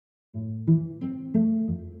Welcome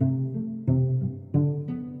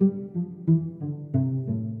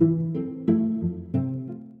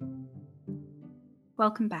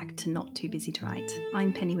back to Not Too Busy to Write.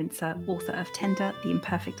 I'm Penny Windsor, author of Tender, The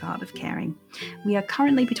Imperfect Art of Caring. We are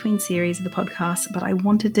currently between series of the podcast, but I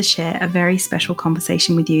wanted to share a very special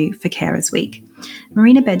conversation with you for Carers Week.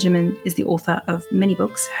 Marina Benjamin is the author of many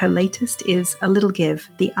books. Her latest is A Little Give,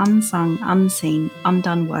 the unsung, unseen,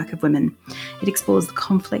 undone work of women. It explores the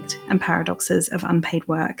conflict and paradoxes of unpaid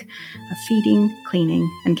work, of feeding, cleaning,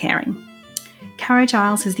 and caring. Caro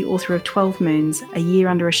Giles is the author of 12 Moons, A Year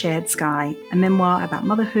Under a Shared Sky, a memoir about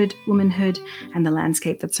motherhood, womanhood, and the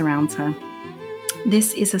landscape that surrounds her.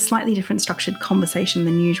 This is a slightly different structured conversation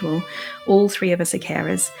than usual. All three of us are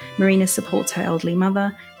carers. Marina supports her elderly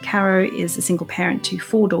mother. Caro is a single parent to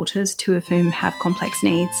 4 daughters, 2 of whom have complex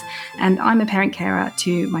needs. And I'm a parent carer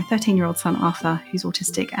to my 13-year-old son Arthur, who's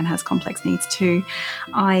autistic and has complex needs too.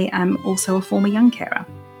 I am also a former young carer.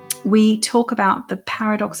 We talk about the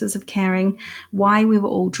paradoxes of caring, why we were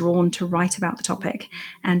all drawn to write about the topic,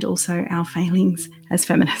 and also our failings as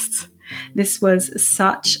feminists. This was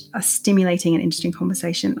such a stimulating and interesting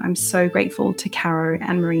conversation. I'm so grateful to Caro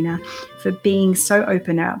and Marina for being so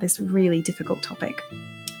open about this really difficult topic.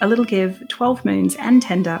 A Little Give, 12 Moons, and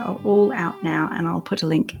Tender are all out now, and I'll put a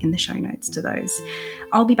link in the show notes to those.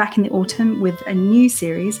 I'll be back in the autumn with a new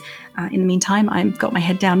series. In the meantime, I've got my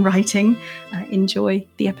head down writing. Enjoy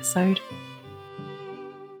the episode.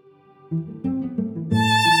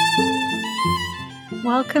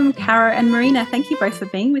 Welcome, Caro and Marina. Thank you both for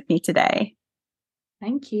being with me today.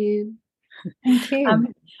 Thank you. Thank you.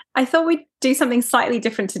 I thought we'd do something slightly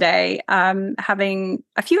different today, having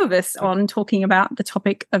a few of us on talking about the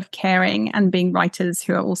topic of caring and being writers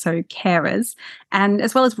who are also carers, and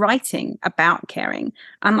as well as writing about caring.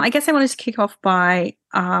 I guess I wanted to kick off by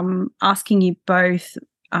asking you both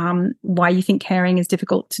why you think caring is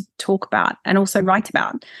difficult to talk about and also write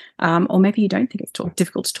about, or maybe you don't think it's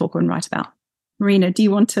difficult to talk and write about. Marina, do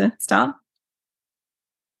you want to start?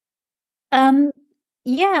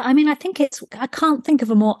 Yeah, I mean, I can't think of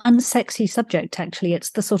a more unsexy subject, actually. It's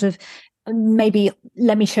the sort of, maybe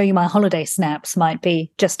let me show you my holiday snaps might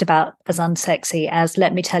be just about as unsexy as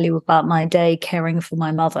let me tell you about my day caring for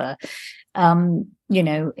my mother.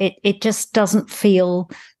 It just doesn't feel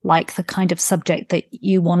like the kind of subject that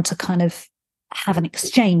you want to kind of have an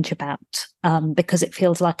exchange about, because it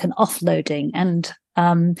feels like an offloading. And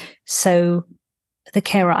so the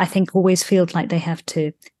carer, I think, always feels like they have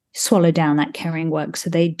to swallow down that caring work. So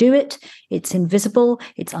they do it, it's invisible,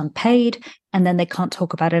 it's unpaid, and then they can't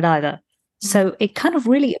talk about it either. So it kind of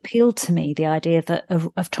really appealed to me, the idea that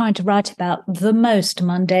of trying to write about the most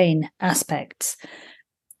mundane aspects.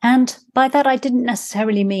 And by that, I didn't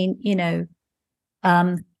necessarily mean,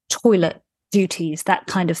 toilet duties, that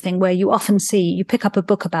kind of thing, where you often see, you pick up a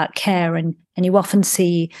book about care and you often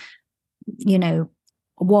see,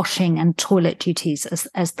 washing and toilet duties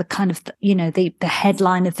as the kind of, the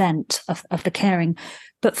headline event of the caring.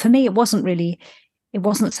 But for me, it wasn't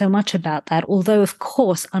so much about that, although, of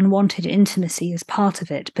course, unwanted intimacy is part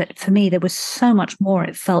of it. But for me, there was so much more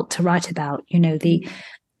it felt to write about, the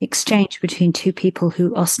exchange between two people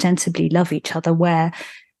who ostensibly love each other, where,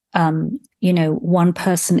 one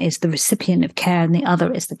person is the recipient of care and the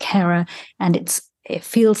other is the carer. And it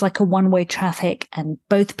feels like a one-way traffic, and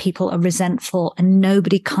both people are resentful and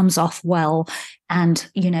nobody comes off well. And,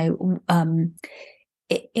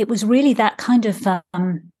 it was really that kind of,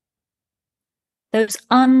 those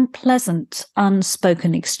unpleasant,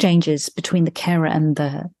 unspoken exchanges between the carer and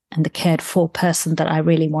the cared for person that I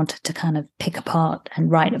really wanted to kind of pick apart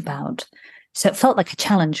and write about. So it felt like a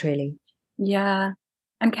challenge, really. Yeah.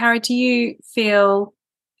 And Caro, do you feel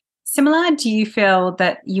similar? Do you feel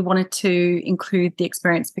that you wanted to include the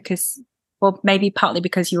experience because, well, maybe partly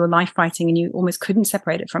because you were life writing and you almost couldn't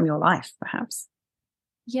separate it from your life, perhaps?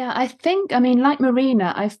 Yeah, I think, like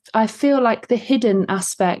Marina, I feel like the hidden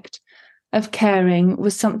aspect of caring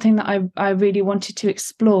was something that I really wanted to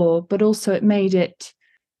explore, but also it made it,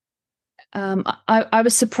 I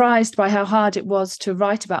was surprised by how hard it was to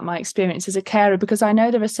write about my experience as a carer, because I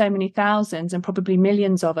know there are so many thousands and probably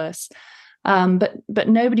millions of us, but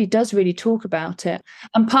nobody does really talk about it.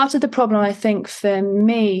 And part of the problem, I think, for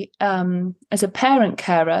me as a parent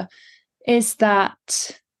carer is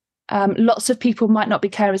that lots of people might not be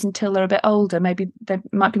carers until they're a bit older. Maybe they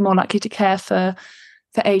might be more likely to care for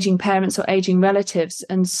aging parents or aging relatives.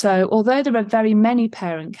 And so although there are very many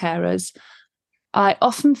parent carers, I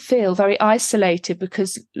often feel very isolated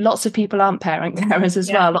because lots of people aren't parent carers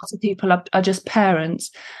as well. Lots of people are just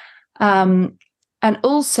parents. And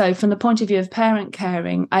also from the point of view of parent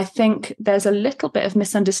caring, I think there's a little bit of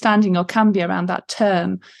misunderstanding, or can be, around that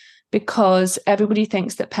term, because everybody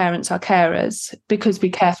thinks that parents are carers because we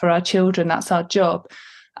care for our children. That's our job.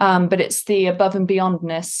 But it's the above and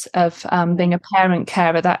beyondness of being a parent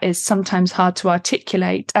carer that is sometimes hard to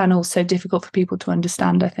articulate and also difficult for people to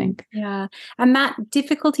understand, I think. Yeah. And that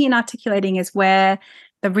difficulty in articulating is where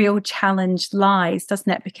the real challenge lies,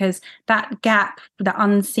 doesn't it? Because that gap, the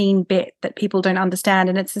unseen bit that people don't understand,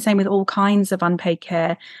 and it's the same with all kinds of unpaid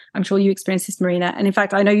care. I'm sure you experienced this, Marina. And in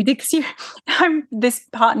fact, I know you did, because you this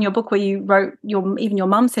part in your book where you wrote, even your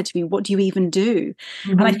mum said to me, "What do you even do?"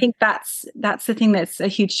 Mm-hmm. And I think that's the thing that's a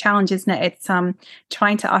huge challenge, isn't it? It's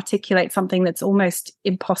trying to articulate something that's almost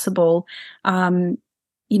impossible. I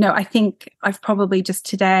think I've probably just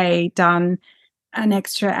today done an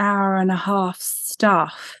extra hour and a half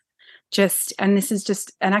stuff, and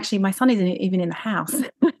actually my son isn't even in the house,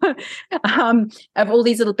 of all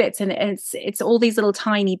these little bits, and it's all these little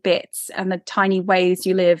tiny bits and the tiny ways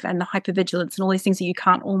you live and the hypervigilance and all these things that you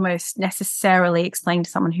can't almost necessarily explain to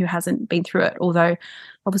someone who hasn't been through it, although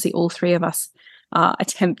obviously all three of us are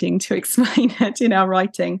attempting to explain it in our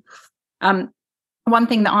writing. One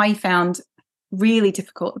thing that I found really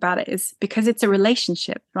difficult about it is because it's a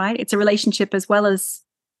relationship, right? It's a relationship as well as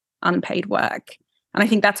unpaid work. And I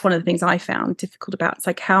think that's one of the things I found difficult about. It's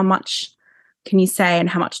like, how much can you say and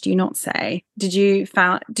how much do you not say? Did you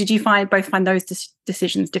find those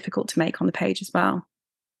decisions difficult to make on the page as well?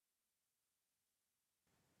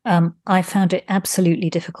 I found it absolutely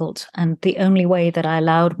difficult. And the only way that I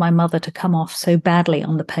allowed my mother to come off so badly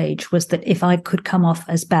on the page was that if I could come off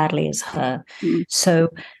as badly as her. So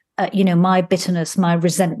my bitterness, my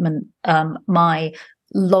resentment, my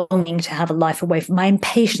longing to have a life away from, my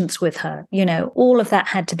impatience with her, all of that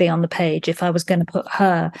had to be on the page if I was going to put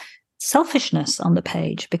her selfishness on the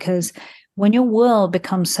page. Because when your world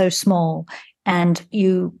becomes so small and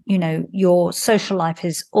your social life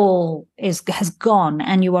has gone,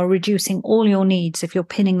 and you are reducing all your needs, if you're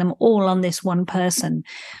pinning them all on this one person,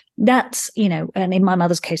 that's, and in my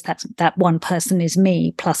mother's case, that one person is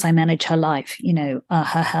me, plus I manage her life,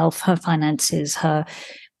 her health, her finances, her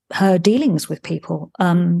dealings with people.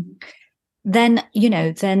 Then there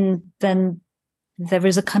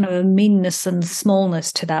is a kind of a meanness and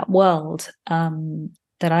smallness to that world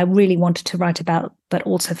that I really wanted to write about, but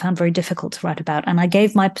also found very difficult to write about. And I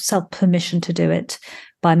gave myself permission to do it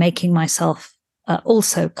by making myself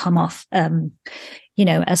also come off,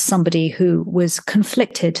 as somebody who was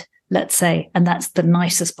conflicted, let's say, and that's the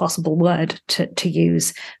nicest possible word to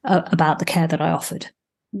use about the care that I offered.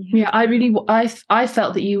 Yeah, I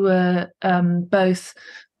felt that you were both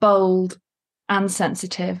bold and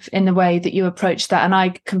sensitive in the way that you approached that, and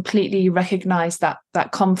I completely recognised that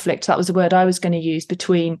conflict. That was the word I was going to use,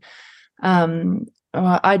 between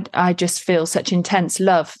I just feel such intense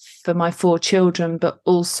love for my 4 children, but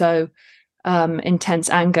also intense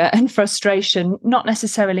anger and frustration, not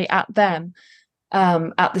necessarily at them,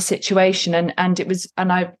 at the situation, and it was,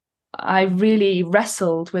 and I really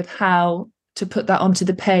wrestled with how to put that onto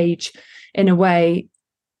the page in a way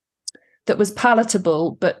that was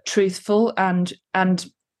palatable but truthful and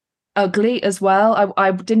ugly as well.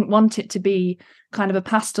 I didn't want it to be kind of a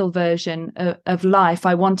pastel version of life.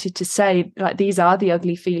 I wanted to say, like, these are the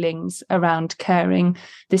ugly feelings around caring.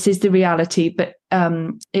 This is the reality. But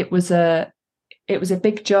it was a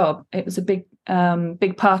big job. It was a big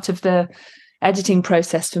part of the editing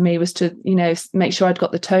process for me, was to make sure I'd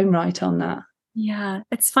got the tone right on that. Yeah,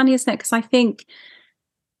 it's funny, isn't it? Because I think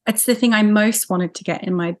it's the thing I most wanted to get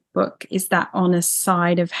in my book, is that honest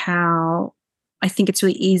side of how I think it's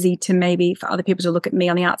really easy to, maybe for other people to look at me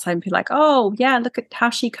on the outside and be like, oh yeah, look at how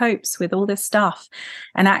she copes with all this stuff.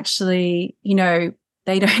 And actually,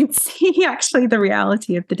 they don't see actually the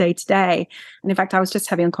reality of the day to day. And in fact, I was just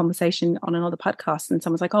having a conversation on another podcast, and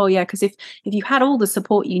someone's like, oh yeah, because if you had all the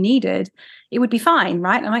support you needed, it would be fine,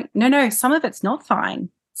 right? And I'm like, no, some of it's not fine.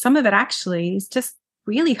 Some of it actually is just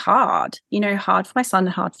really hard, hard for my son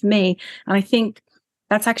and hard for me. And I think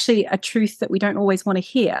that's actually a truth that we don't always want to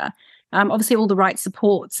hear. Obviously, all the right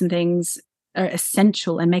supports and things are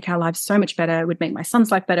essential and make our lives so much better, would make my son's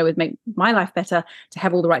life better, would make my life better, to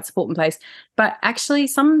have all the right support in place. But actually,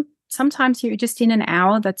 sometimes you're just in an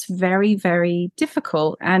hour that's very, very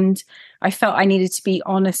difficult. And I felt I needed to be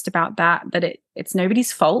honest about that it's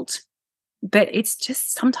nobody's fault. But it's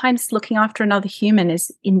just sometimes looking after another human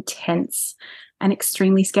is intense and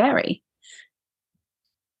extremely scary.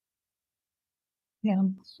 Yeah.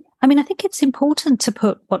 I mean, I think it's important to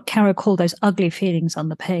put what Caro called those ugly feelings on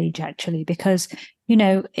the page, actually, because,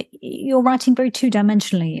 you're writing very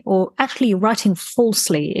two-dimensionally, or actually you're writing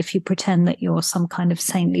falsely if you pretend that you're some kind of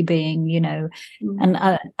saintly being,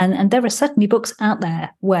 and there are certainly books out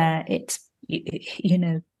there where it's,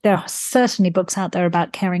 there are certainly books out there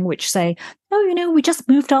about caring which say, oh, we just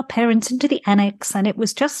moved our parents into the annex and it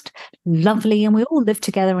was just lovely and we all lived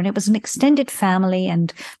together and it was an extended family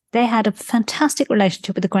and they had a fantastic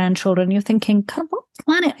relationship with the grandchildren. You're thinking, kind of, what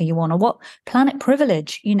planet are you on, or what planet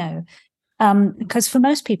privilege, because for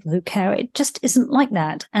most people who care, it just isn't like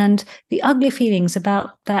that. And the ugly feelings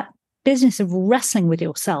about that business of wrestling with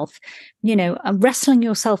yourself, wrestling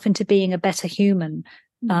yourself into being a better human,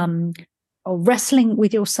 or wrestling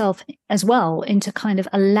with yourself as well into kind of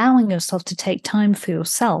allowing yourself to take time for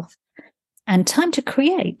yourself and time to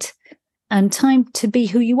create and time to be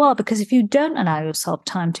who you are. Because if you don't allow yourself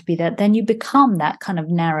time to be that, then you become that kind of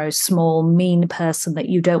narrow, small, mean person that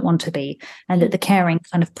you don't want to be. And that the caring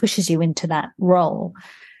kind of pushes you into that role,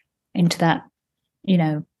 into that,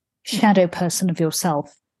 shadow person of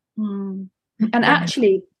yourself. And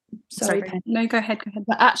actually, sorry, no, go ahead.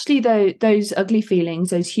 But actually, though, those ugly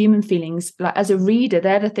feelings, those human feelings, like as a reader,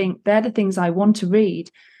 they're the things I want to read,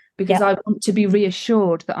 because I want to be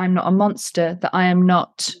reassured that I'm not a monster, that I am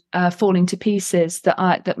not falling to pieces,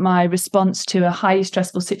 that my response to a highly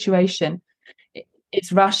stressful situation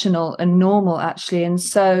is rational and normal, actually. And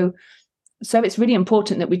so it's really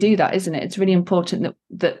important that we do that, isn't it? It's really important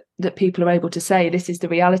that people are able to say this is the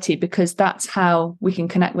reality, because that's how we can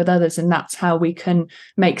connect with others, and that's how we can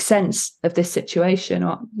make sense of this situation,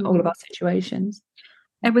 or all of our situations.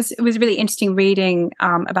 It was really interesting reading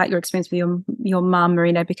about your experience with your mum,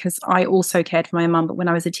 Marina, because I also cared for my mum, but when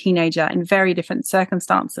I was a teenager in very different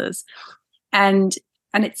circumstances, and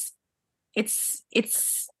it's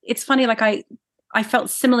funny. Like I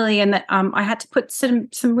felt similarly in that I had to put some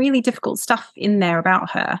really difficult stuff in there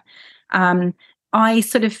about her. I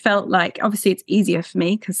sort of felt like, obviously it's easier for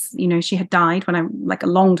me because, she had died when a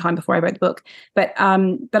long time before I wrote the book. But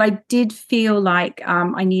I did feel like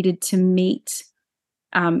I needed to meet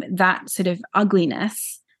that sort of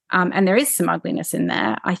ugliness. And there is some ugliness in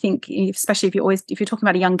there. I think, especially if you're talking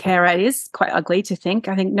about a young carer, it is quite ugly to think.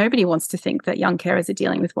 I think nobody wants to think that young carers are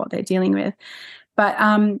dealing with what they're dealing with. But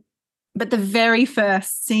the very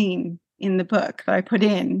first scene in the book that I put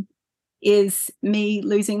in is me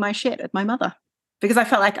losing my shit at my mother, because I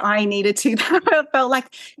felt like I needed to.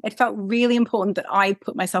 It felt really important that I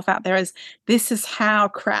put myself out there as, this is how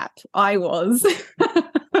crap I was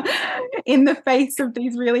in the face of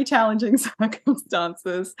these really challenging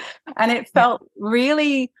circumstances. And it felt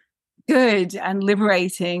really good and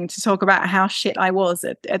liberating to talk about how shit I was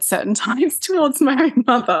at certain times towards my own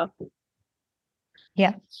mother.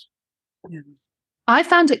 Yeah. I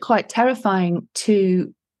found it quite terrifying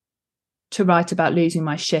to write about losing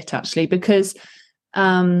my shit, actually, because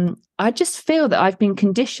I just feel that I've been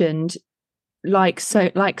conditioned, like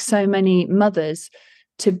so many mothers,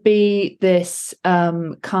 to be this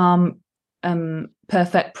calm,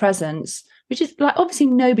 perfect presence, which is like, obviously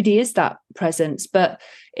nobody is that presence, but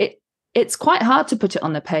it's quite hard to put it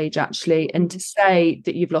on the page, actually, and to say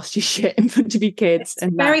that you've lost your shit in front of your kids.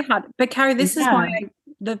 It's very hard. But Caro, this is why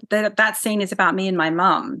that scene is about me and my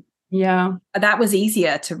mum. Yeah. That was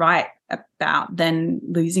easier to write about than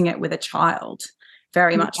losing it with a child.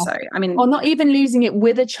 Very much so. I mean, or not even losing it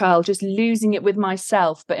with a child, just losing it with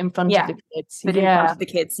myself, but in front of the kids. But in front of the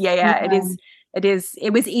kids. Yeah. It is.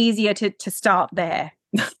 It was easier to start there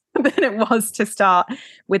than it was to start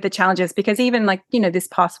with the challenges, because even this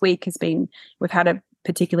past week we've had a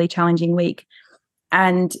particularly challenging week,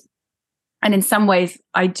 and in some ways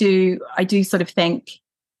I do sort of think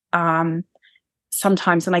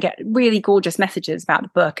sometimes when I get really gorgeous messages about the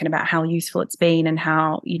book and about how useful it's been and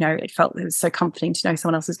how, it was so comforting to know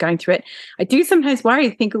someone else is going through it, I do sometimes worry,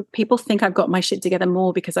 think people think I've got my shit together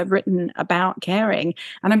more because I've written about caring.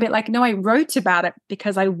 And I'm a bit like, no, I wrote about it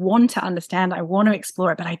because I want to understand, I want to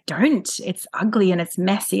explore it, but I don't. It's ugly and it's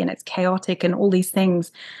messy and it's chaotic and all these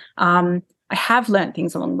things. I have learned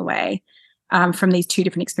things along the way from these two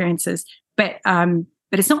different experiences, but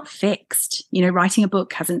it's not fixed. Writing a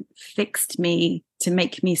book hasn't fixed me to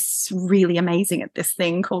make me really amazing at this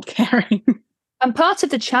thing called caring. And part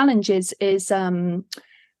of the challenge is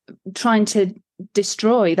trying to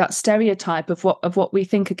destroy that stereotype of what we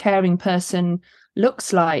think a caring person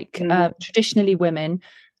looks like, traditionally women,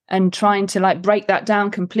 and trying to break that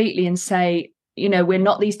down completely and say, we're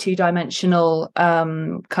not these two-dimensional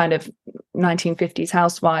kind of 1950s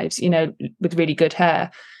housewives, with really good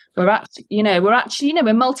hair. we're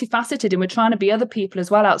multifaceted, and we're trying to be other people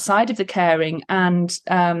as well outside of the caring, and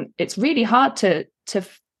it's really hard to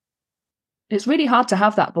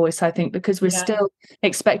have that voice, I think, because we're still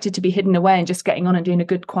expected to be hidden away and just getting on and doing a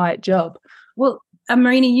good, quiet job. Well,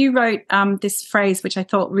 Marina, you wrote this phrase, which I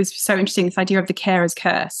thought was so interesting, this idea of the carer's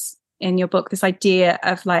curse in your book, this idea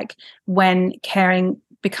of like when caring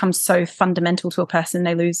becomes so fundamental to a person,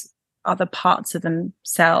 they lose other parts of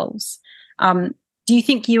themselves. Do you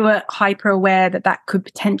think you were hyper aware that that could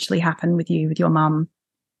potentially happen with you, with your mum?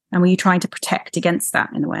 And were you trying to protect against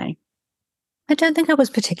that in a way? I don't think I was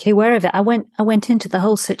particularly aware of it. I went into the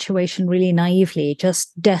whole situation really naively,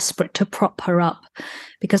 just desperate to prop her up,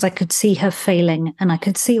 because I could see her failing, and I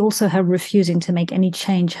could see also her refusing to make any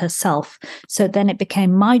change herself. So then it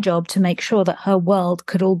became my job to make sure that her world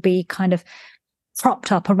could all be kind of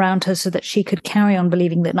propped up around her so that she could carry on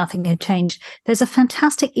believing that nothing had changed. There's a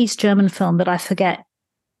fantastic East German film that I forget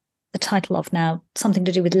the title of now, something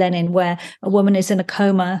to do with Lenin, where a woman is in a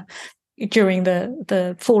coma during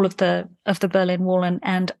the fall of the Berlin Wall,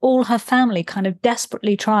 and all her family kind of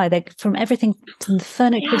desperately try. They, from everything from the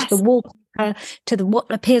furniture to the wallpaper to what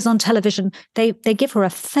appears on television, they give her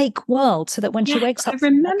a fake world so that when she wakes up, I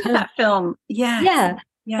remember that film. Yeah.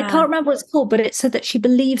 I can't remember what it's called, but it's so that she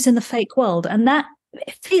believes in the fake world, and that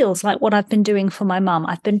it feels like what I've been doing for my mum.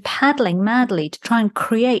 I've been paddling madly to try and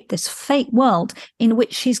create this fake world in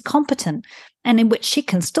which she's competent and in which she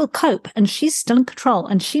can still cope and she's still in control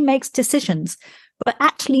and she makes decisions. But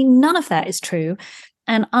actually, none of that is true.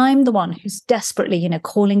 And I'm the one who's desperately,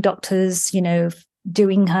 calling doctors,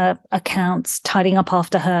 doing her accounts, tidying up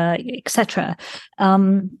after her, etc.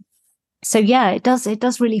 So yeah, it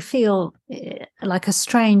does really feel like a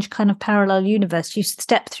strange kind of parallel universe. You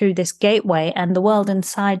step through this gateway and the world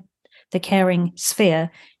inside the caring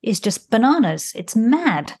sphere is just bananas. It's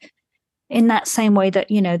mad. In that same way that,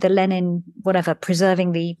 the Lenin,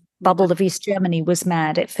 preserving the bubble of East Germany was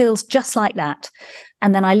mad. It feels just like that.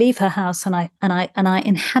 And then I leave her house and I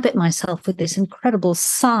inhabit myself with this incredible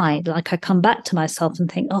sigh, like I come back to myself and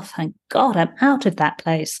think, oh, thank God I'm out of that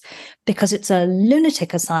place, because it's a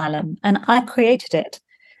lunatic asylum and I created it,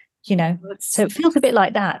 So it feels a bit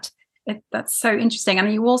like that. That's so interesting.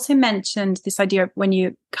 And you also mentioned this idea of when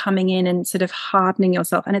you're coming in and sort of hardening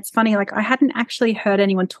yourself. And it's funny, like I hadn't actually heard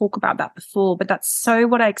anyone talk about that before, but that's so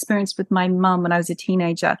what I experienced with my mum when I was a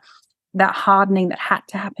teenager, that hardening that had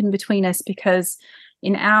to happen between us, because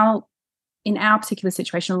in our particular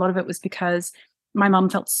situation, a lot of it was because my mum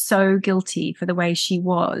felt so guilty for the way she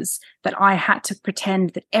was that I had to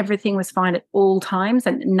pretend that everything was fine at all times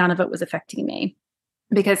and none of it was affecting me,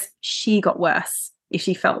 because she got worse if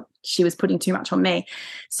she felt she was putting too much on me.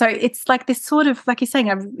 So it's like this sort of, like you're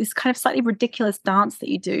saying, this kind of slightly ridiculous dance that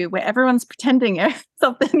you do where everyone's pretending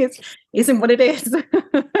something isn't what it is.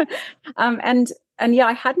 And yeah,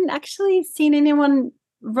 I hadn't actually seen anyone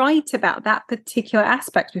write about that particular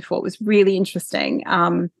aspect before. It was really interesting.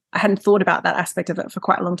 I hadn't thought about that aspect of it for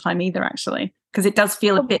quite a long time either, actually, because it does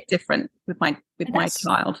feel a bit different with my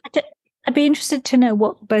child. I'd be interested to know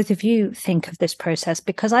what both of you think of this process,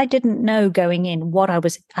 because I didn't know going in what I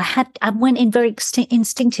went in very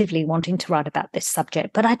instinctively wanting to write about this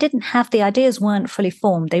subject, but I didn't have, the ideas weren't fully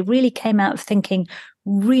formed. They really came out of thinking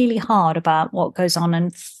really hard about what goes on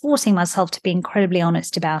and forcing myself to be incredibly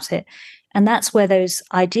honest about it. And that's where those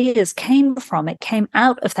ideas came from. It came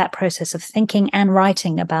out of that process of thinking and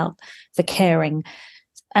writing about the caring.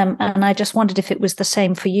 And I just wondered if it was the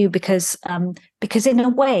same for you, because in a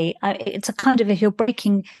way, it's a kind of, if you're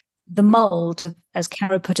breaking the mold, as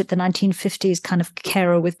Caro put it, the 1950s kind of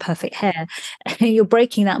carer with perfect hair, you're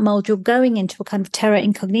breaking that mold, you're going into a kind of terra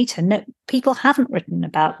incognita. No, people haven't written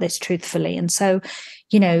about this truthfully. And so,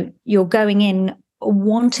 you're going in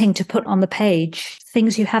wanting to put on the page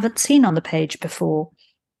things you haven't seen on the page before.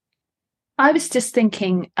 I was just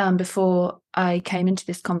thinking before I came into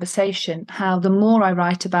this conversation, how the more I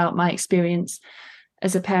write about my experience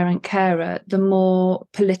as a parent carer, the more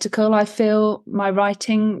political I feel my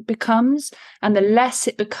writing becomes, and the less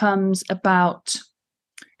it becomes about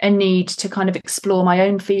a need to kind of explore my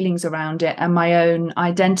own feelings around it and my own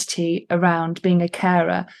identity around being a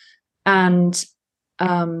carer. And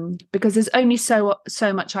because there's only so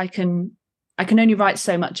much I can only write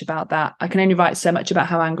so much about that. I can only write so much about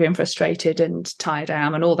how angry and frustrated and tired I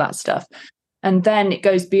am and all that stuff. And then it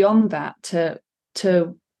goes beyond that to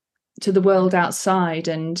the world outside.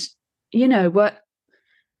 And,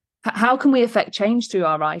 how can we affect change through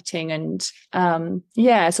our writing? And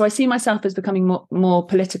so I see myself as becoming more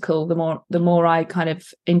political the more I kind of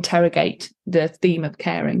interrogate the theme of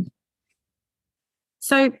caring.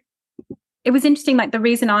 So it was interesting, like the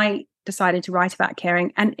reason I decided to write about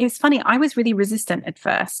caring. And it was funny, I was really resistant at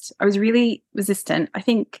first. I was really resistant. I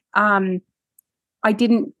think I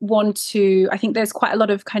didn't want to, I think there's quite a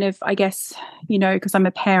lot of kind of, I guess, you know, because I'm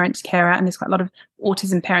a parent carer, and there's quite a lot of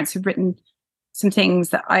autism parents who've written some things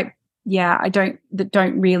that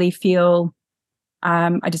don't really feel,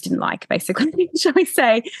 I just didn't like, basically, shall we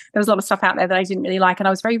say. There was a lot of stuff out there that I didn't really like, and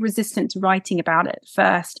I was very resistant to writing about it at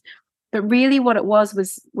first. But really what it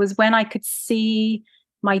was when I could see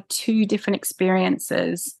my two different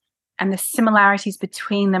experiences and the similarities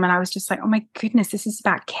between them. And I was just like, oh my goodness, this is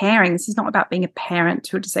about caring. This is not about being a parent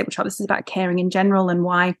to a disabled child. This is about caring in general, and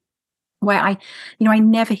why I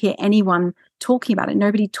never hear anyone talking about it.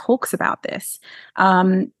 Nobody talks about this.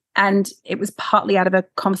 And it was partly out of a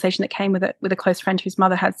conversation that came with a close friend whose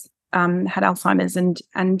mother had Alzheimer's,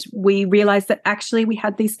 and we realized that actually we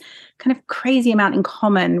had this kind of crazy amount in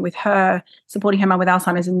common, with her supporting her mum with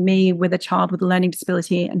Alzheimer's and me with a child with a learning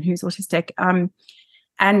disability and who's autistic.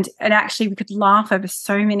 And actually we could laugh over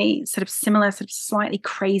so many sort of similar, sort of slightly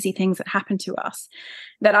crazy things that happened to us,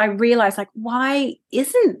 that I realized, like, why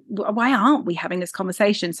aren't we having this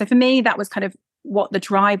conversation? So for me, that was kind of what the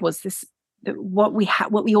drive was, what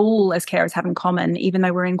we all as carers have in common, even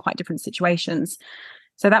though we're in quite different situations.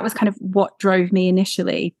 So that was kind of what drove me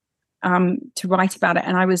initially to write about it.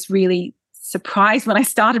 And I was really surprised when I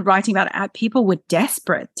started writing about it. People were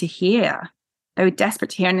desperate to hear. They were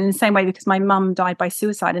desperate to hear. And in the same way, because my mum died by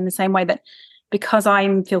suicide, in the same way that because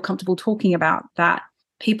I feel comfortable talking about that,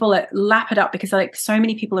 people lap it up, because like so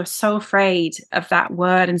many people are so afraid of that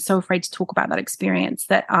word and so afraid to talk about that experience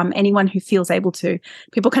that anyone who feels able to,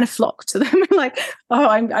 people kind of flock to them. Like, oh,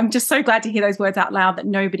 I'm just so glad to hear those words out loud that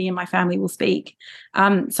nobody in my family will speak.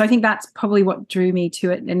 So I think that's probably what drew me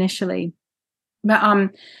to it initially.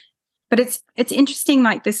 But it's interesting,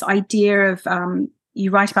 like this idea of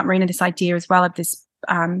you write about, Marina, this idea as well of this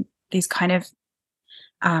kind of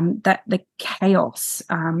that the chaos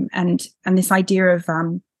and this idea of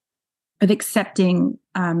accepting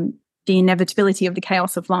the inevitability of the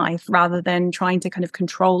chaos of life rather than trying to kind of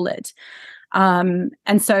control it. And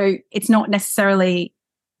so it's not necessarily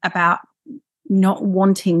about not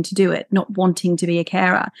wanting to do it, not wanting to be a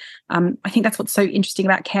carer. I think that's what's so interesting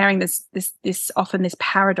about caring. There's this often this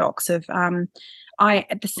paradox of I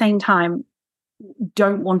at the same time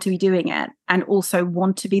don't want to be doing it and also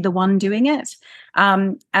want to be the one doing it.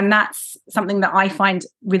 And that's something that I find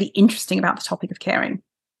really interesting about the topic of caring.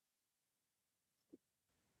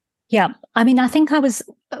 Yeah, I mean, I think I was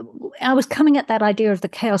coming at that idea of the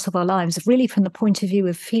chaos of our lives really from the point of view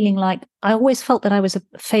of feeling like I always felt that I was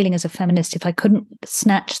failing as a feminist if I couldn't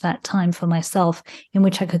snatch that time for myself in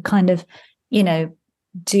which I could kind of,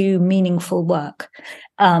 do meaningful work,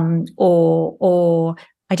 or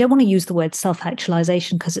I don't want to use the word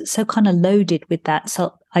self-actualization because it's so kind of loaded with that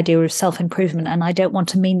idea of self-improvement, and I don't want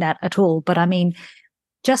to mean that at all. But I mean,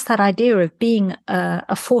 just that idea of being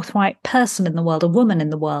a forthright person in the world, a woman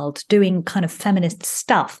in the world, doing kind of feminist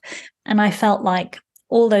stuff. And I felt like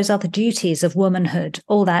all those other duties of womanhood,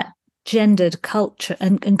 all that gendered culture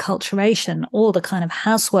and enculturation, all the kind of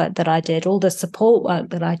housework that I did, all the support work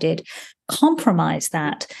that I did, compromised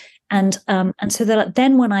that. And so that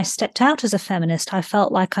then when I stepped out as a feminist, I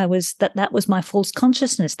felt like that was my false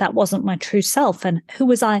consciousness. That wasn't my true self. And who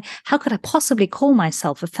was I? How could I possibly call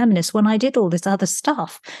myself a feminist when I did all this other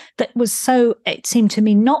stuff that was so, it seemed to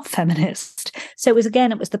me, not feminist? So it was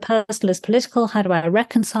the personal as political. How do I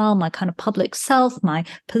reconcile my kind of public self, my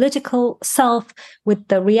political self, with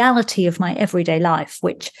the reality of my everyday life,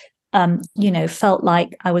 which felt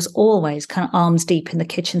like I was always kind of arms deep in the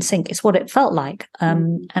kitchen sink. It's what it felt like.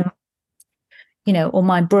 Or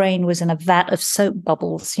my brain was in a vat of soap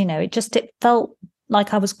bubbles. It felt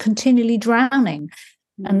like I was continually drowning.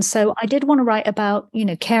 And so I did want to write about,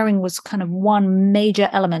 caring was kind of one major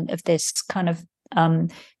element of this kind of,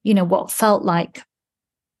 what felt like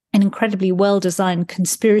an incredibly well-designed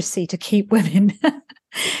conspiracy to keep women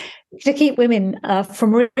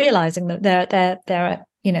from realizing that their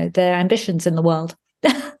ambitions in the world.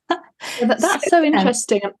 That's so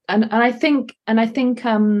interesting, and I think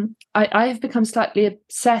I have become slightly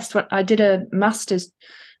obsessed. When I did a master's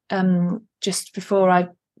just before I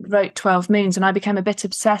wrote 12 Moons, and I became a bit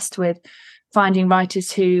obsessed with finding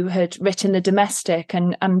writers who had written the domestic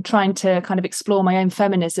and trying to kind of explore my own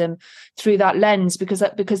feminism through that lens, because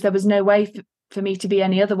there was no way for me to be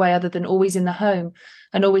any other way other than always in the home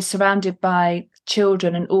and always surrounded by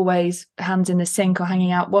children and always hands in the sink or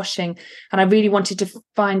hanging out washing. And I really wanted to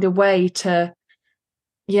find a way to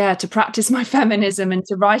practice my feminism and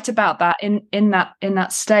to write about that in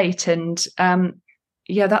that state. And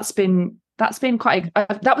that's been that's been quite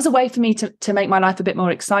that was a way for me to make my life a bit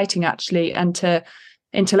more exciting, actually, and to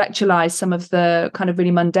intellectualize some of the kind of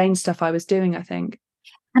really mundane stuff I was doing, I think.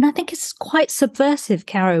 And I think it's quite subversive,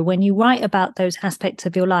 Caro, when you write about those aspects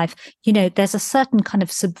of your life. You know, there's a certain kind of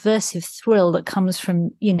subversive thrill that comes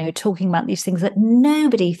from, you know, talking about these things that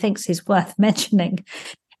nobody thinks is worth mentioning,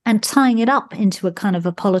 and tying it up into a kind of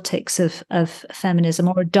a politics of feminism,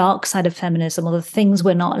 or a dark side of feminism, or the things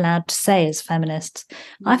we're not allowed to say as feminists.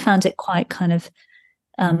 I found it quite kind of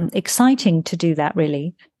exciting to do that,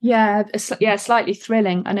 really. Yeah, slightly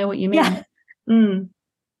thrilling. I know what you mean. Yeah.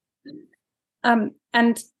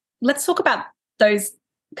 And let's talk about those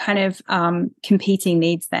kind of competing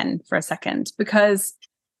needs then for a second, because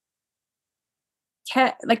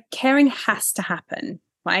caring has to happen,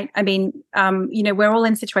 right? I mean, you know, we're all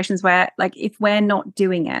in situations where, like, if we're not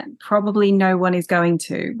doing it, probably no one is going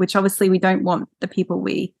to, which obviously we don't want the people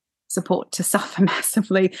we support to suffer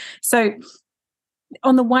massively. So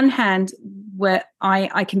on the one hand, where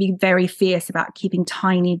I can be very fierce about keeping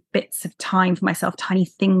tiny bits of time for myself, tiny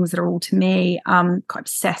things that are all to me. I'm quite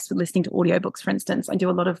obsessed with listening to audiobooks, for instance. I do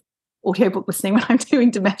a lot of audiobook listening when I'm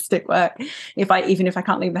doing domestic work, even if I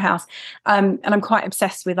can't leave the house. And I'm quite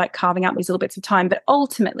obsessed with, like, carving out these little bits of time. But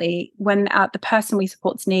ultimately, when the person we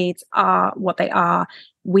support's needs are what they are,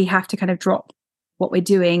 we have to kind of drop what we're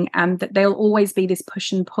doing, and that there'll always be this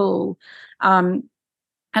push and pull. And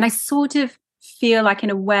I sort of feel like,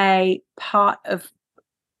 in a way, part of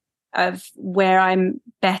where I'm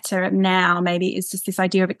better at now maybe is just this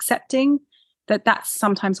idea of accepting that that's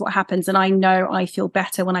sometimes what happens. And I know I feel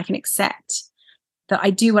better when I can accept that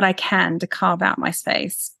I do what I can to carve out my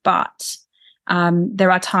space, but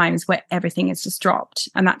there are times where everything is just dropped,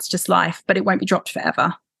 and that's just life, but it won't be dropped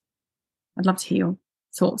forever. I'd love to hear your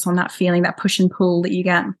thoughts on that feeling, that push and pull that you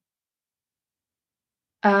get.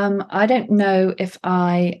 I don't know if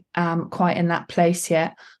I am quite in that place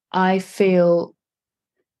yet. I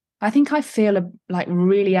think I feel like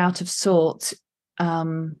really out of sorts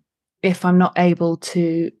if I'm not able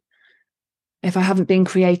to, if I haven't been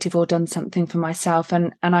creative or done something for myself,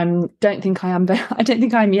 and I don't think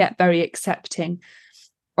I'm yet very accepting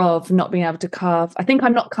of not being able to carve. I think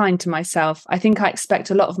I'm not kind to myself. I think I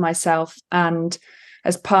expect a lot of myself, and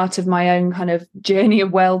as part of my own kind of journey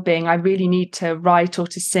of well-being, I really need to write or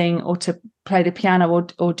to sing or to play the piano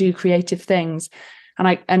or do creative things.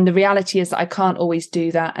 And the reality is that I can't always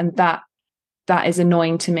do that. And that is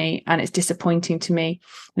annoying to me, and it's disappointing to me,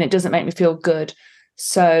 and it doesn't make me feel good.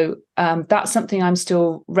 So that's something I'm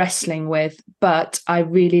still wrestling with, but I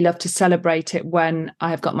really love to celebrate it when I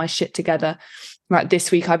have got my shit together. Like this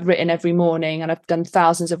week, I've written every morning and I've done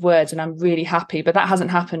thousands of words, and I'm really happy, but that hasn't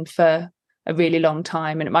happened for a really long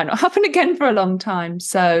time, and it might not happen again for a long time.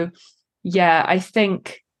 So yeah, I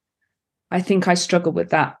think I struggle with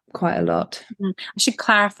that quite a lot. I should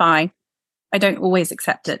clarify, I don't always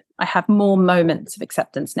accept it. I have more moments of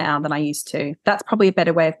acceptance now than I used to. That's probably a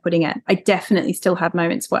better way of putting it. I definitely still have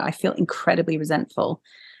moments where I feel incredibly resentful.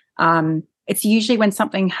 It's usually when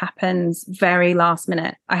something happens very last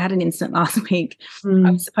minute. I had an incident last week. I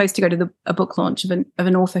was supposed to go to a book launch of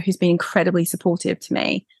an author who's been incredibly supportive to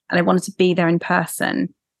me, and I wanted to be there in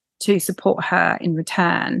person to support her in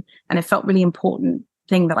return. And it felt really important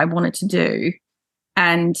thing that I wanted to do.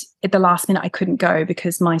 And at the last minute, I couldn't go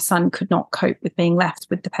because my son could not cope with being left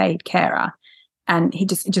with the paid carer. And it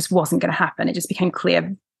just wasn't going to happen. It just became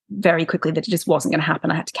clear very quickly that it just wasn't going to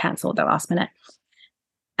happen. I had to cancel at the last minute.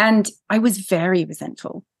 And I was very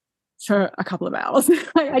resentful for a couple of hours.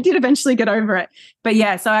 I did eventually get over it. But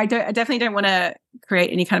yeah, so I definitely don't want to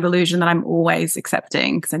create any kind of illusion that I'm always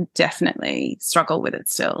accepting, because I definitely struggle with it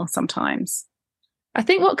still sometimes. I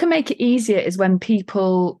think what can make it easier is when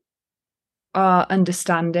people are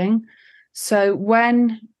understanding. So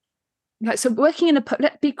working let's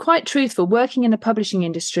be quite truthful, working in the publishing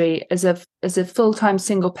industry as a full-time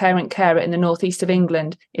single parent carer in the northeast of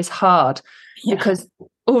England is hard. Yeah. Because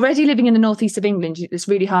already living in the northeast of England, it's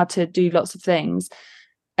really hard to do lots of things.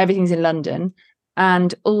 Everything's in London,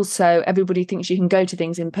 and also everybody thinks you can go to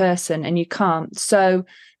things in person, and you can't. So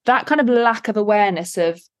that kind of lack of awareness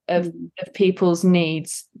of people's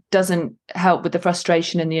needs doesn't help with the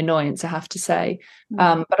frustration and the annoyance, I have to say.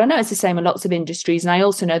 But I know it's the same in lots of industries. And I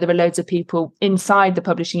also know there are loads of people inside the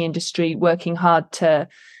publishing industry working hard to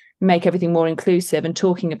make everything more inclusive and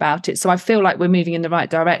talking about it. So I feel like we're moving in the right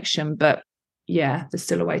direction, but yeah, there's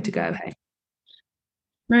still a way to go. Hey,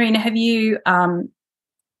 Marina, have you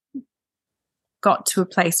got to a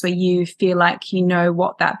place where you feel like you know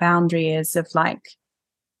what that boundary is of, like,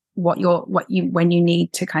 when you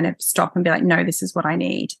need to kind of stop and be like, no, this is what I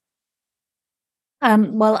need?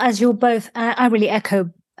 Well, as you're both, I really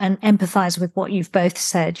echo and empathize with what you've both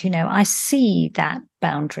said. I see that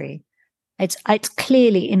boundary. It's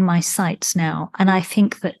clearly in my sights now. And I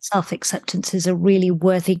think that self-acceptance is a really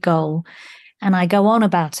worthy goal. And I go on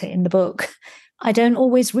about it in the book. I don't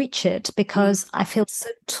always reach it because I feel so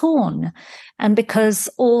torn, and because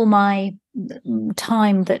all my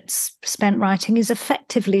time that's spent writing is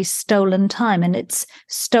effectively stolen time, and it's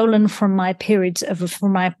stolen from my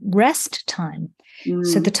from my rest time.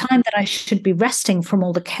 So the time that I should be resting from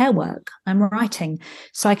all the care work, I'm writing.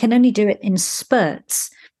 So I can only do it in spurts,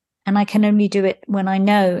 and I can only do it when I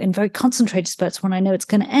know, in very concentrated spurts, when I know it's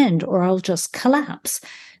going to end, or I'll just collapse.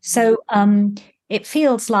 So it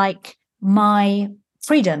feels like my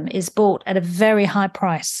freedom is bought at a very high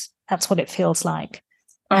price. That's what it feels like.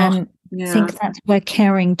 I think that's where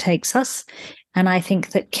caring takes us. And I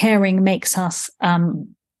think that caring makes us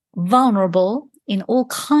vulnerable in all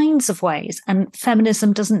kinds of ways. And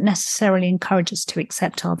feminism doesn't necessarily encourage us to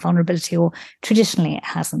accept our vulnerability, or traditionally it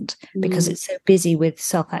hasn't, because it's so busy with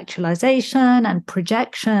self-actualization and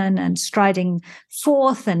projection and striding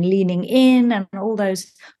forth and leaning in and all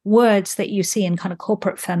those words that you see in kind of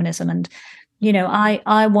corporate feminism. And,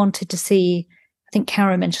 I wanted to see, I think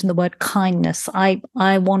Caro mentioned the word kindness. I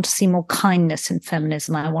want to see more kindness in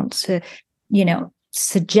feminism. I want to,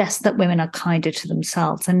 suggest that women are kinder to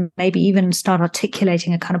themselves, and maybe even start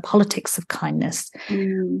articulating a kind of politics of kindness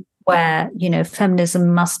where,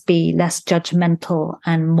 feminism must be less judgmental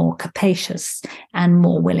and more capacious and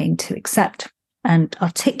more willing to accept and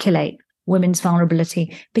articulate women's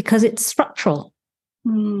vulnerability because it's structural.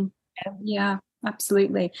 Yeah,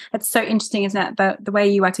 absolutely. It's so interesting, isn't it? The way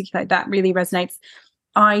you articulate that really resonates.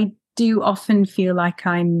 I do often feel like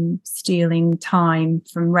I'm stealing time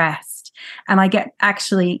from rest. And I get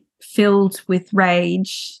actually filled with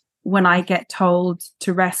rage when I get told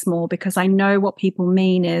to rest more, because I know what people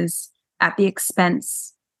mean is at the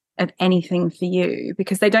expense of anything for you,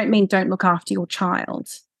 because they don't mean don't look after your child.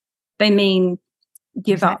 They mean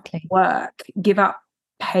give up work, give up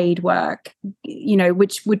paid work,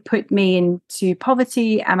 which would put me into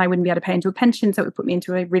poverty, and I wouldn't be able to pay into a pension. So it would put me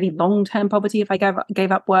into a really long-term poverty if I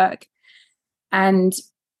gave up work. And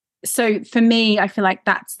so for me, I feel like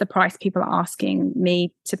that's the price people are asking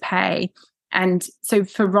me to pay. And so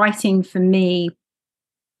for writing, for me,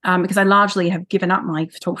 because I largely have given up my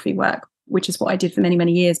photography work, which is what I did for many,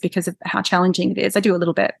 many years because of how challenging it is. I do a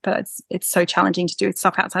little bit, but it's so challenging to do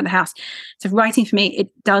stuff outside the house. So writing for me, it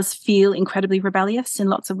does feel incredibly rebellious in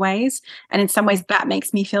lots of ways. And in some ways that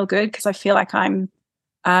makes me feel good, because I feel like I'm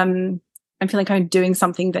feeling like I'm doing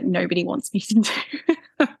something that nobody wants me to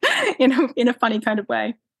do in a funny kind of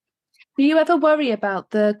way. Do you ever worry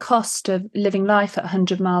about the cost of living life at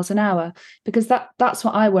 100 miles an hour? Because that's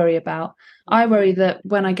what I worry about. I worry that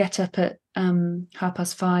when I get up at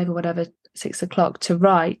 5:30 or whatever, 6 o'clock to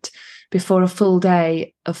write before a full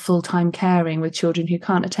day of full-time caring with children who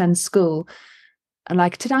can't attend school, and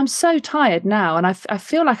like today, I'm so tired now, and I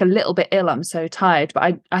feel like a little bit ill. I'm so tired,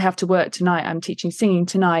 but I have to work tonight. I'm teaching singing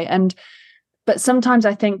tonight, but sometimes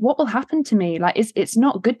I think, what will happen to me? Like, it's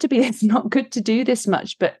not good to be, it's not good to do this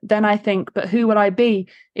much. But then I think, but who will I be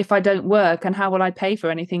if I don't work, and how will I pay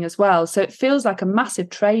for anything as well? So it feels like a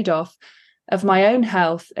massive trade-off of my own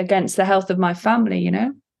health against the health of my family,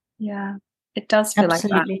 Yeah, it does feel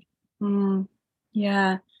Absolutely. like that.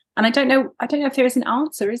 Yeah. And I don't know if there is an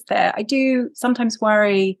answer, is there? I do sometimes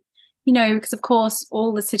worry, because of course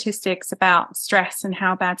all the statistics about stress and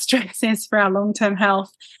how bad stress is for our long-term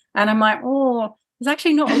health. And I'm like, there's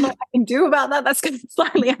actually not a lot I can do about that. That's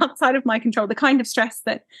slightly outside of my control. The kind of stress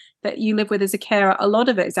that you live with as a carer, a lot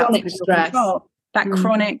of it is outside of your control. That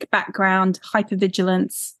chronic background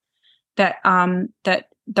hypervigilance that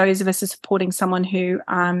those of us are supporting someone who,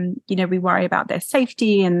 we worry about their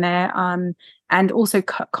safety and their and also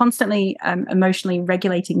constantly emotionally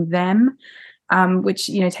regulating them, which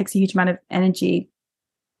takes a huge amount of energy.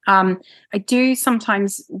 I do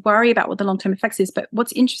sometimes worry about what the long-term effects is, but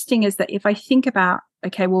what's interesting is that if I think about,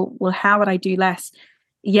 okay, well, how would I do less?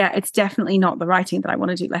 Yeah, it's definitely not the writing that I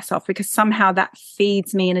want to do less of, because somehow that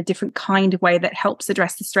feeds me in a different kind of way that helps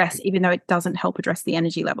address the stress, even though it doesn't help address the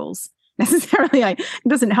energy levels necessarily. It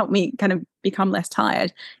doesn't help me kind of become less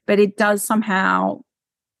tired, but it does somehow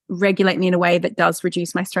regulate me in a way that does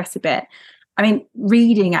reduce my stress a bit. I mean,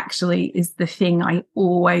 reading actually is the thing I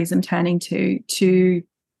always am turning to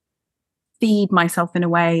feed myself in a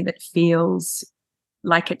way that feels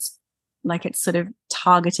like it's sort of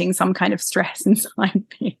targeting some kind of stress inside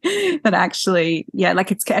me that actually,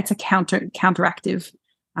 like it's a counteractive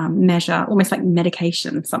measure, almost like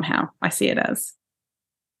medication somehow. I see it as.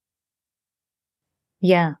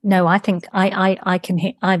 Yeah, no, I think I can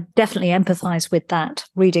I definitely empathize with that,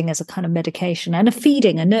 reading as a kind of medication and a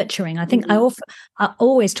feeding, a nurturing. I think I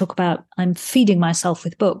always talk about I'm feeding myself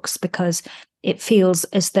with books because it feels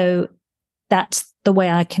as though that's the way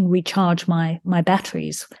I can recharge my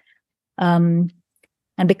batteries. And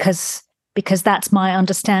because that's my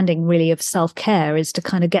understanding really of self-care, is to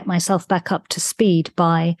kind of get myself back up to speed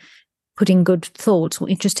by putting good thoughts or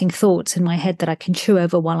interesting thoughts in my head that I can chew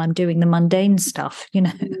over while I'm doing the mundane stuff, you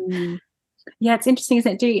know. Yeah, it's interesting,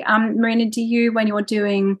 isn't it? Marina, do you, when you're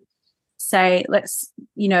doing, say,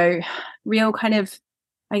 real kind of,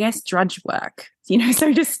 I guess, drudge work,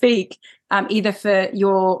 so to speak, either for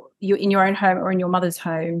you in your own home or in your mother's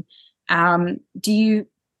home,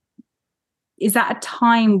 is that a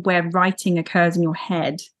time where writing occurs in your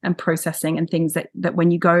head and processing and things that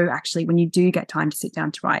when you do get time to sit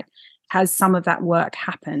down to write, has some of that work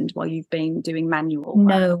happened while you've been doing manual work?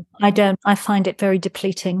 No, I don't. I find it very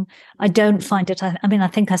depleting. I don't find it. I mean, I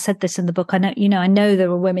think I said this in the book. I know there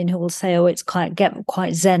are women who will say, "Oh, it's quite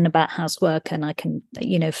zen about housework," and I can,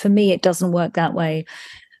 for me, it doesn't work that way.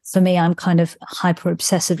 For me, I'm kind of hyper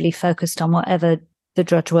obsessively focused on whatever the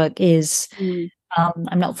drudge work is.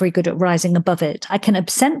 I'm not very good at rising above it. I can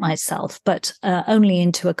absent myself, but only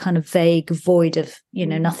into a kind of vague void of,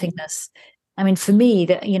 nothingness. I mean, for me,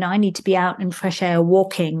 that I need to be out in fresh air,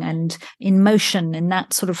 walking and in motion, and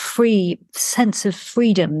that sort of free sense of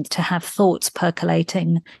freedom to have thoughts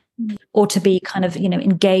percolating, or to be kind of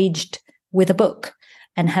engaged with a book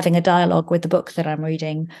and having a dialogue with the book that I'm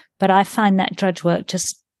reading. But I find that drudge work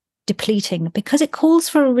just depleting because it calls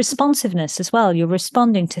for a responsiveness as well. You're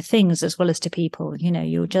responding to things as well as to people.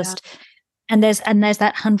 You're just. Yeah. And there's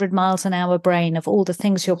that 100 miles an hour brain of all the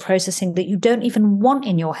things you're processing that you don't even want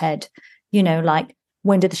in your head. Like,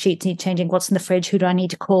 when do the sheets need changing? What's in the fridge? Who do I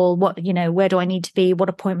need to call? What, where do I need to be? What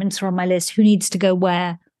appointments are on my list? Who needs to go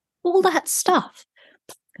where? All that stuff.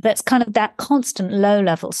 That's kind of that constant low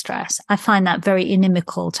level stress. I find that very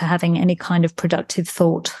inimical to having any kind of productive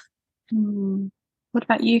thought. What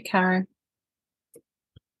about you, Caro?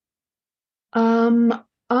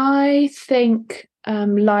 I think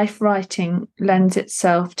life writing lends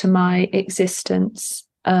itself to my existence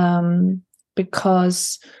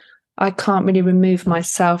because I can't really remove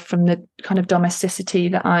myself from the kind of domesticity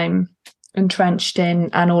that I'm entrenched in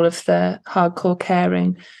and all of the hardcore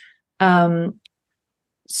caring.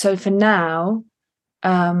 So for now,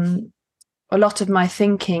 a lot of my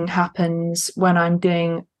thinking happens when I'm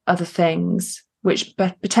doing other things, which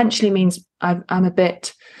potentially means I'm a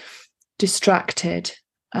bit distracted.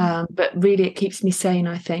 But really it keeps me sane,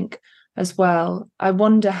 I think, as well. I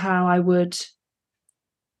wonder how I would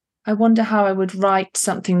write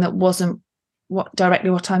something that wasn't directly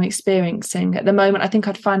what I'm experiencing at the moment. I think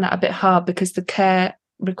I'd find that a bit hard because the care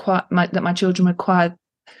that my children require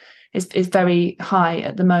is very high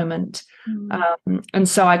at the moment, and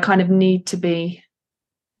so I kind of need to be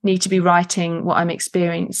writing what I'm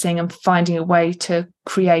experiencing and finding a way to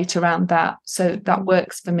create around that. So that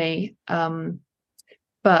works for me,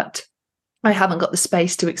 but I haven't got the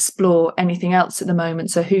space to explore anything else at the moment.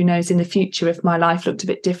 So who knows in the future if my life looked a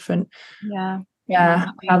bit different. Yeah,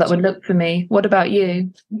 how that would look for me. What about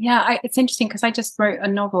you? Yeah, it's interesting because I just wrote a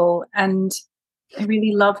novel and I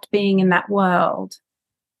really loved being in that world.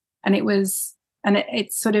 And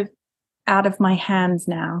it's sort of out of my hands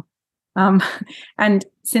now. And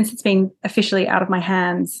since it's been officially out of my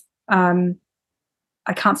hands, I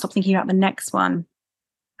can't stop thinking about the next one.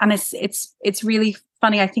 And it's really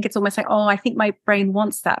funny. I think it's almost like, I think my brain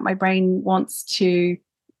wants that. My brain wants to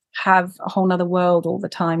have a whole nother world all the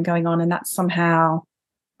time going on. And that somehow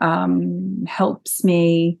helps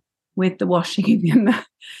me with the washing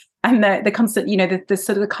and the constant, the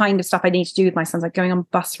sort of the kind of stuff I need to do with my sons, like going on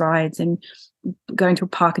bus rides and going to a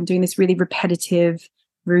park and doing this really repetitive,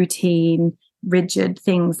 routine, rigid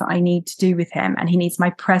things that I need to do with him. And he needs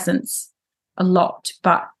my presence a lot,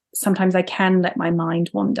 but sometimes I can let my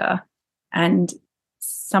mind wander. And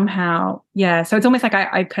somehow, so it's almost like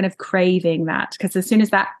I'm kind of craving that, because as soon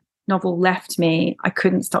as that novel left me, I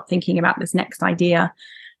couldn't stop thinking about this next idea.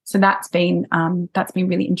 So that's been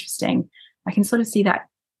really interesting. I can sort of see that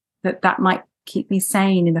might keep me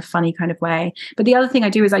sane in a funny kind of way. But the other thing I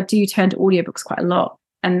do is I do turn to audiobooks quite a lot.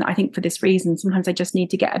 And I think for this reason, sometimes I just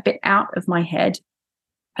need to get a bit out of my head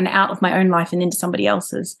and out of my own life and into somebody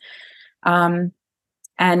else's. And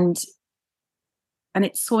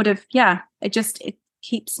it's sort of, it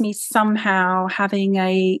keeps me somehow having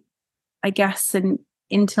an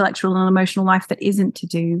intellectual and emotional life that isn't to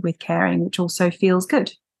do with caring, which also feels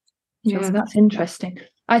good. Yeah, that's interesting.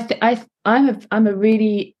 I'm a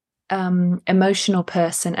really emotional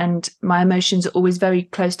person, and my emotions are always very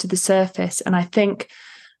close to the surface. And I think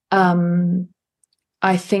I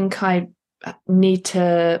need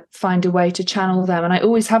to find a way to channel them. And I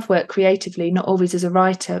always have worked creatively, not always as a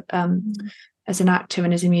writer, as an actor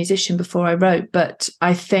and as a musician before I wrote. But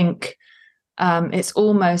I think it's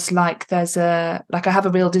almost like I have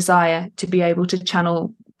a real desire to be able to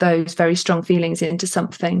channel those very strong feelings into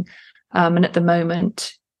something. And at the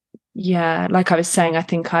moment, yeah, like I was saying, I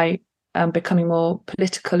think I am becoming more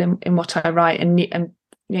political in what I write, and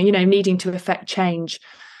needing to affect change.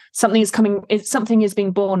 Something is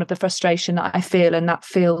being born of the frustration that I feel, and that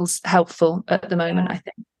feels helpful at the moment, I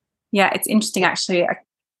think. Yeah, it's interesting actually.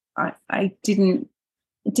 I didn't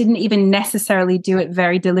even necessarily do it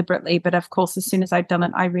very deliberately, but of course, as soon as I'd done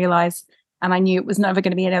it, I realized, and I knew it was never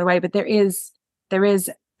going to be another way, but there is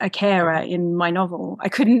a carer in my novel. I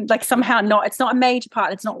couldn't, like, somehow not, it's not a major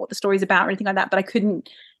part, it's not what the story's about or anything like that, but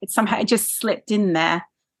it just slipped in there.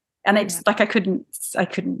 And it's like I couldn't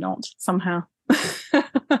not somehow.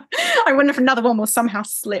 I wonder if another one will somehow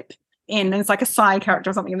slip in and it's like a side character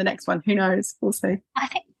or something in the next one. Who knows? We'll see.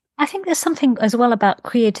 I think there's something as well about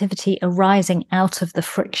creativity arising out of the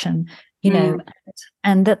friction,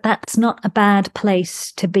 and that's not a bad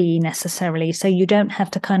place to be necessarily. So you don't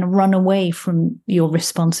have to kind of run away from your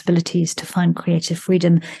responsibilities to find creative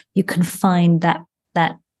freedom. You can find that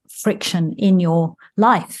friction in your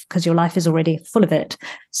life because your life is already full of it.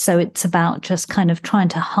 So it's about just kind of trying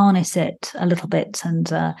to harness it a little bit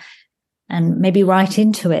and maybe write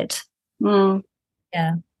into it.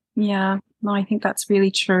 Yeah. No, I think that's really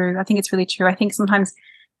true. I think it's really true. I think sometimes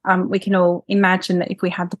we can all imagine that if we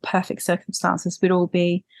had the perfect circumstances, we'd all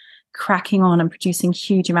be cracking on and producing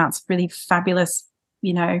huge amounts of really fabulous,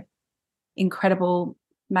 incredible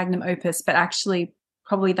magnum opus. But actually,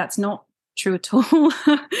 probably that's not true at all.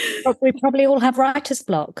 We probably all have writer's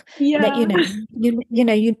block. Yeah. That, you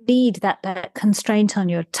need that constraint on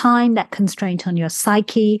your time, that constraint on your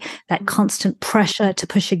psyche, that constant pressure to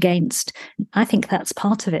push against. I think that's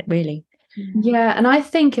part of it, really. Yeah, and I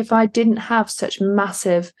think if I didn't have such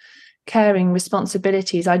massive caring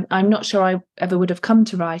responsibilities, I'm not sure I ever would have come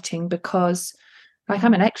to writing, because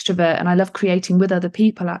I'm an extrovert and I love creating with other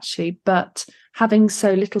people actually, but having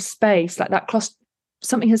so little space, like that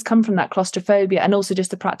something has come from that claustrophobia, and also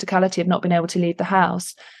just the practicality of not being able to leave the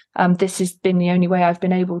house. This has been the only way I've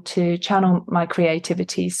been able to channel my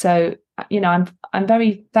creativity. So, I'm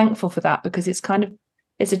very thankful for that, because it's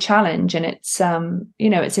a challenge, and it's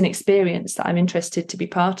it's an experience that I'm interested to be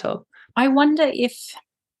part of. I wonder if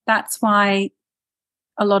that's why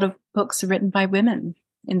a lot of books are written by women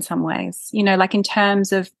in some ways, like in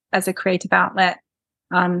terms of as a creative outlet,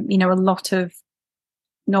 a lot of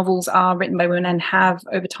novels are written by women and have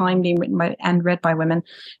over time been written by and read by women.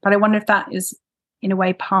 But I wonder if that is in a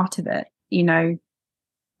way part of it,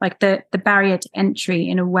 like the barrier to entry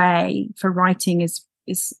in a way for writing is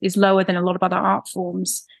lower than a lot of other art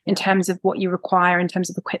forms in terms of what you require, in terms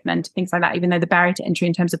of equipment, things like that, even though the barrier to entry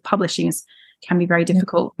in terms of publishing can be very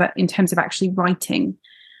difficult. But in terms of actually writing,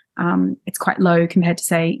 it's quite low compared to,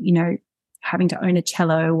 say, having to own a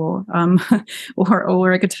cello or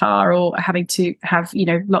or a guitar, or having to have,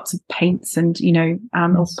 lots of paints and,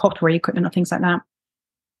 or pottery equipment or things like that.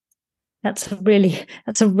 That's a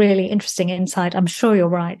really interesting insight. I'm sure you're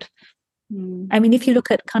right. I mean, if you look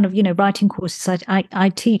at kind of, writing courses, I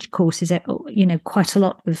teach courses, quite a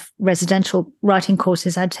lot of residential writing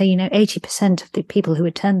courses. I'd say, 80% of the people who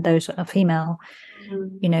attend those are female,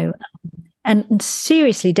 and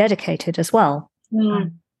seriously dedicated as well.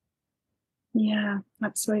 Yeah,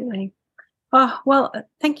 absolutely. Oh, well,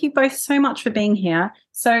 thank you both so much for being here.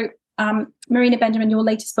 So, Marina Benjamin, your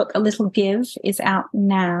latest book, A Little Give, is out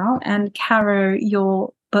now. And Caro,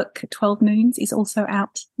 your book, 12 Moons, is also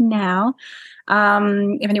out now.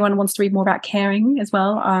 If anyone wants to read more about caring as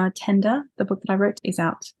well, Tender, the book that I wrote, is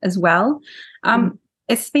out as well.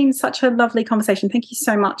 It's been such a lovely conversation. Thank you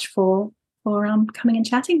so much for coming and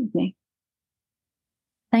chatting with me.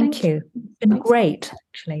 Thank you. It's been great,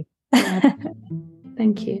 actually.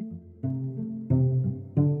 Thank you.